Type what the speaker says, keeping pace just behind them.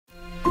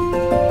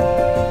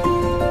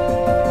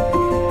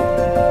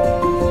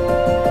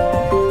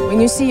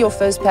When you see your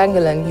first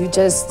pangolin,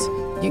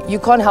 you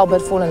can't help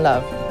but fall in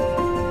love.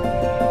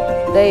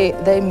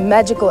 They're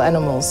magical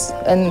animals,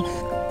 and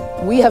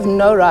we have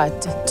no right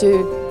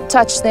to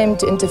touch them,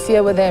 to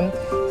interfere with them,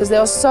 because they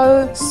are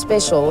so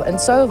special and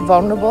so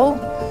vulnerable,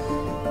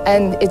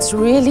 and it's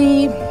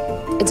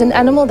an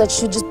animal that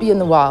should just be in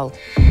the wild.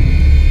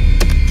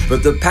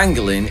 But the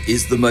pangolin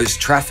is the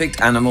most trafficked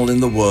animal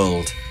in the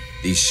world.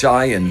 These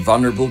shy and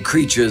vulnerable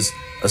creatures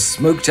are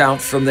smoked out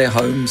from their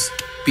homes,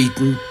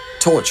 beaten,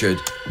 tortured,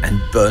 and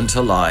burnt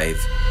alive.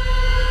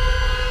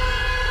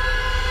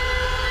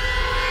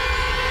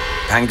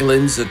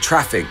 Pangolins are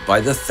trafficked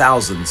by the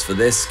thousands for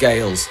their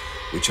scales,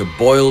 which are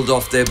boiled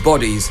off their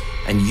bodies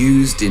and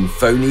used in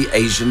phony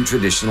Asian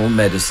traditional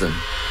medicine.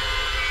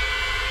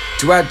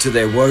 To add to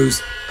their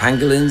woes,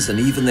 pangolins and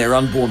even their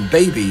unborn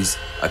babies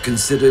are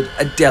considered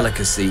a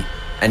delicacy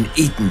and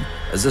eaten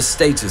as a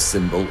status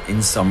symbol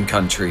in some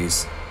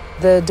countries.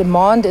 The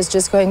demand is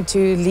just going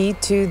to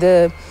lead to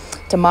the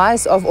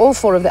demise of all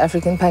 4 of the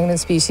African pangolin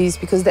species,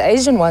 because the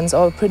Asian ones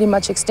are pretty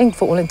much extinct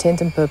for all intent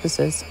and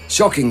purposes.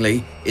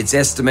 Shockingly, it's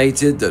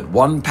estimated that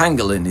 1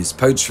 pangolin is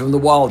poached from the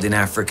wild in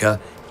Africa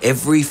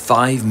every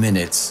 5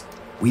 minutes.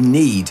 We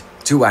need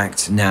to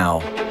act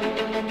now.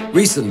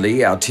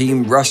 Recently, our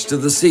team rushed to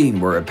the scene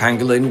where a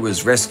pangolin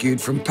was rescued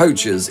from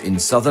poachers in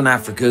southern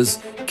Africa's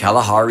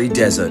Kalahari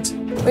desert.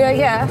 We are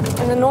here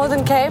in the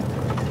Northern Cape,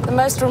 the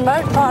most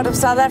remote part of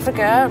South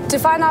Africa, to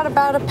find out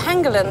about a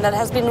pangolin that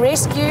has been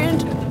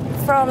rescued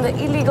from the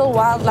illegal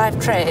wildlife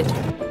trade.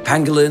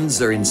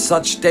 Pangolins are in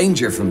such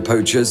danger from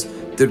poachers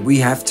that we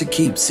have to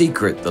keep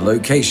secret the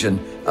location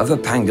of a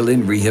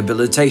pangolin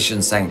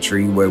rehabilitation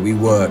sanctuary where we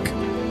work.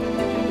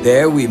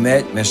 There we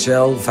met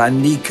Michelle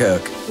van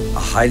Niekerk, a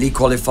highly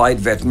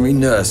qualified veterinary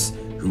nurse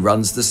who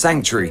runs the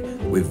sanctuary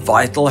with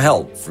vital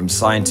help from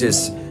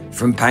scientists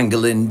from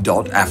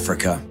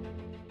pangolin.africa.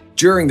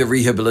 During the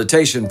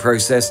rehabilitation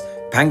process,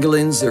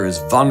 pangolins are as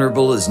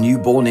vulnerable as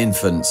newborn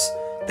infants.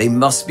 They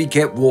must be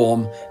kept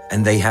warm,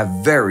 and they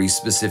have very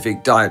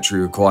specific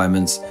dietary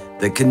requirements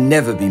that can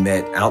never be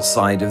met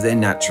outside of their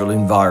natural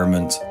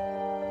environment.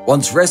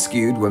 Once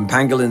rescued, when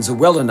pangolins are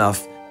well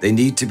enough, they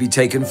need to be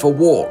taken for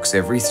walks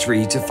every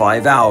 3 to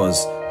 5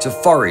 hours to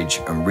forage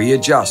and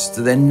readjust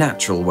to their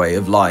natural way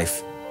of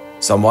life.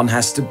 Someone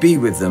has to be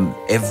with them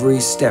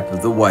every step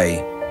of the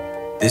way.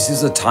 This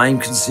is a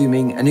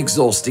time-consuming and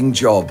exhausting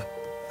job.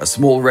 A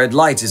small red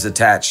light is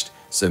attached,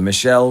 so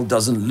Michelle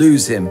doesn't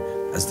lose him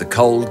as the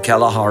cold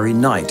Kalahari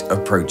night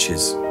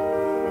approaches.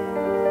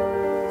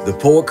 The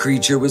poor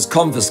creature was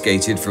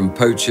confiscated from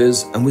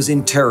poachers and was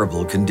in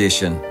terrible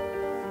condition.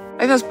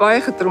 Hy was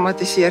baie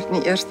getraumatiseerd in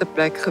die eerste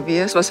plek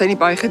gewees. Was hy nie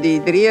baie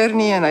gedehidreer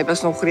nie en hy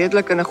was nog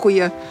redelik in 'n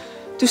goeie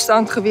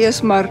toestand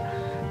gewees, maar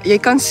jy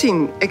kan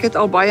sien, ek het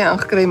al baie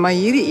ingekry, maar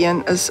hierdie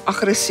een is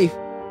aggressief.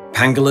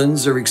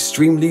 Pangolins are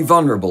extremely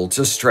vulnerable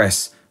to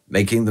stress,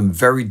 making them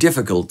very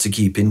difficult to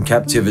keep in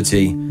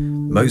captivity.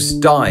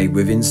 Most die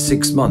within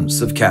 6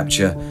 months of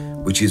capture,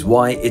 which is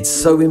why it's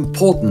so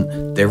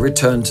important they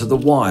return to the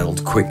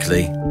wild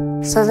quickly.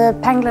 So the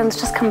pangolin's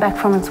just come back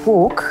from its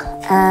walk,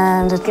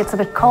 and it gets a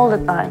bit cold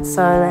at night,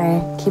 so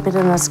they keep it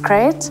in this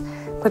crate,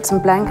 put some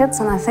blankets,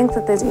 and I think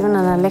that there's even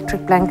an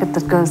electric blanket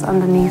that goes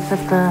underneath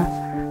that the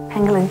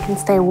pangolin can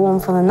stay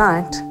warm for the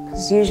night,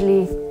 because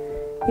usually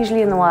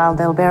in the wild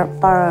they'll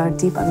burrow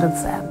deep under the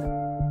sand.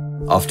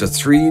 After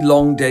 3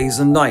 long days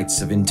and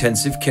nights of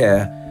intensive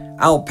care,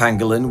 our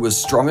pangolin was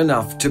strong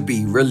enough to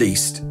be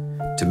released.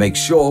 To make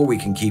sure we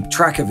can keep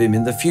track of him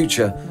in the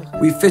future,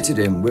 we fitted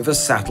him with a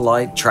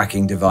satellite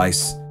tracking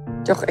device.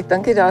 Jog, ek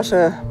dink daar's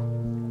 'n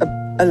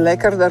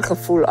lekkerder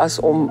gevoel as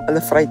om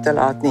hulle vry te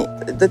laat nie.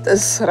 Dit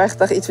is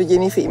regtig iets wat jy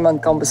nie vir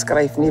iemand kan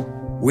beskryf nie.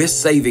 We're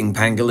saving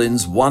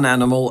pangolins one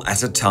animal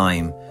at a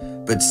time,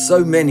 but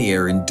so many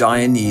are in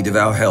dire need of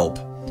our help.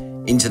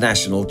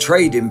 International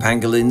trade in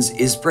pangolins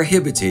is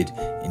prohibited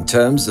in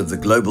terms of the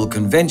Global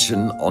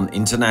Convention on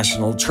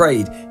International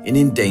Trade in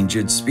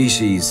Endangered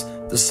Species,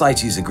 the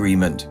CITES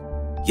Agreement.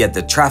 Yet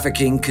the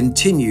trafficking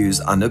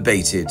continues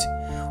unabated.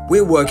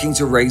 We're working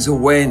to raise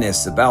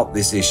awareness about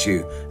this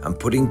issue and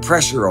putting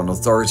pressure on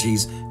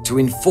authorities to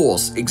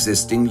enforce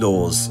existing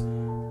laws.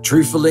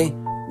 Truthfully,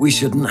 we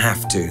shouldn't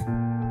have to.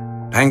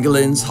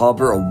 Pangolins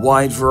harbor a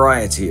wide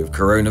variety of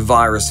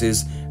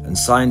coronaviruses, and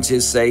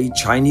scientists say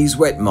Chinese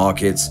wet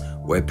markets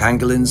where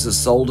pangolins are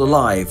sold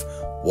alive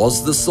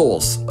was the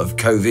source of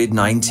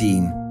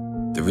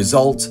COVID-19, the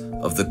result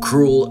of the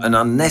cruel and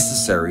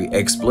unnecessary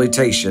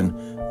exploitation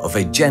of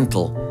a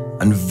gentle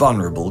and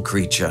vulnerable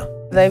creature.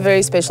 They're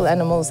very special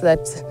animals that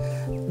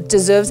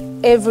deserves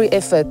every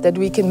effort that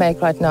we can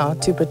make right now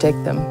to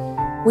protect them.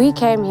 We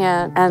came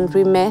here and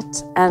we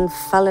met and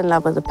fell in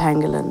love with the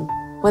pangolin.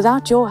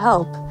 Without your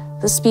help,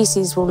 the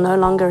species will no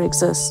longer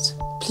exist.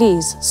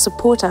 Please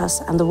support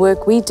us and the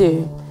work we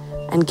do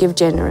and give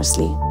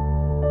generously.